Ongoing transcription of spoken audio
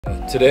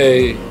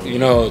Today, you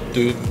know,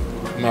 through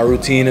my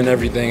routine and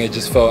everything, I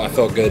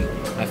felt good.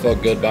 I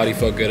felt good, body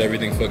felt good,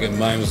 everything felt good,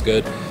 mind was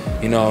good.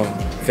 You know,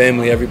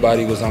 family,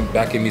 everybody was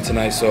backing me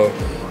tonight. So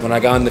when I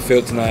got on the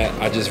field tonight,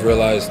 I just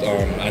realized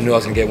I knew I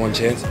was gonna get one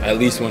chance, at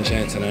least one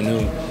chance, and I knew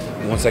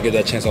once I get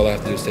that chance, all I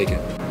have to do is take it.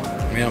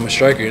 I mean, I'm a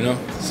striker, you know,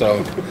 so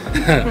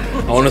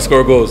I want to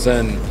score goals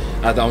and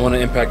I want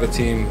to impact the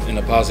team in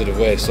a positive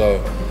way.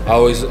 So I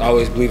always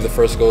believe the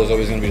first goal is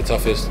always going to be the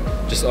toughest.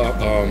 Just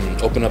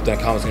open up that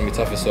account is going to be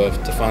toughest. So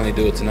to finally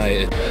do it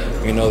tonight,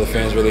 we know the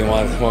fans really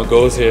want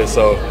goals here.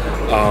 So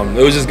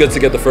it was just good to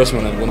get the first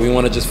one. When we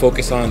want to just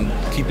focus on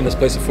keeping this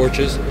place a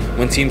fortress.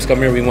 When teams come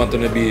here, we want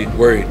them to be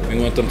worried. We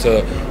want them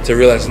to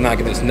realize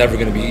it's never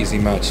going to be an easy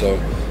match. So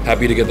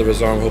happy to get the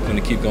result. I'm hoping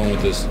to keep going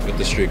with this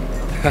streak.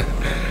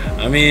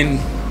 I mean,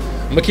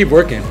 I'm gonna keep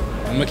working.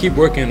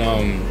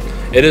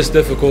 It is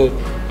difficult.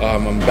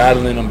 I'm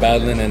battling,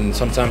 and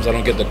sometimes I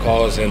don't get the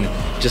calls and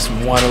just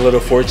want a little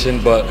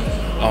fortune. But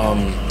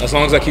as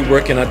long as I keep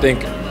working, I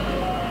think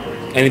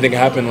anything can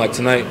happen. Like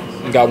tonight,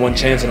 I got one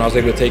chance and I was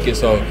able to take it.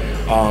 So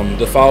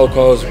the foul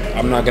calls,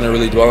 I'm not gonna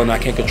really dwell on. I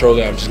can't control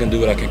it. I'm just gonna do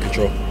what I can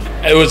control.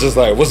 It was just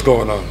like, what's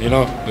going on? You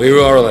know, we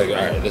were all like, all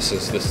right, this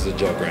is a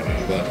joke right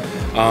now. But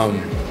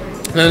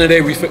at the end of the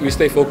day, we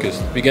stay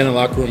focused. We get in the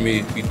locker room,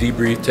 we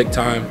debrief, take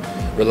time,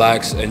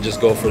 relax, and just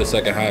go for the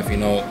second half. You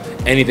know,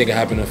 anything can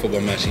happen in a football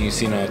match, and you've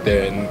seen out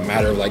there in a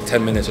matter of like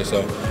 10 minutes or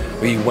so.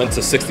 We went to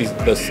the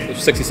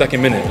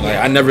 62nd minute. Like,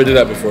 I never did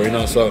that before, you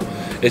know. So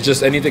it's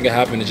just anything can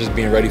happen. It's just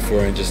being ready for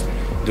it and just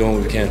doing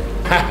what we can.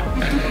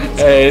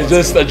 Hey, it's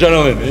just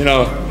adrenaline, you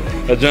know.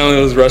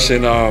 Adrenaline was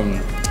rushing.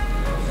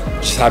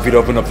 Just happy to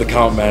open up the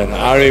count, man.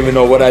 I don't even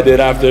know what I did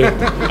after.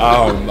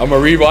 I'm gonna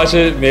rewatch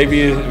it.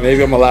 Maybe I'm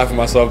gonna laugh at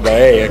myself, but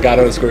hey, I got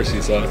on the score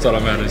sheet, so that's all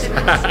that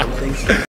matters.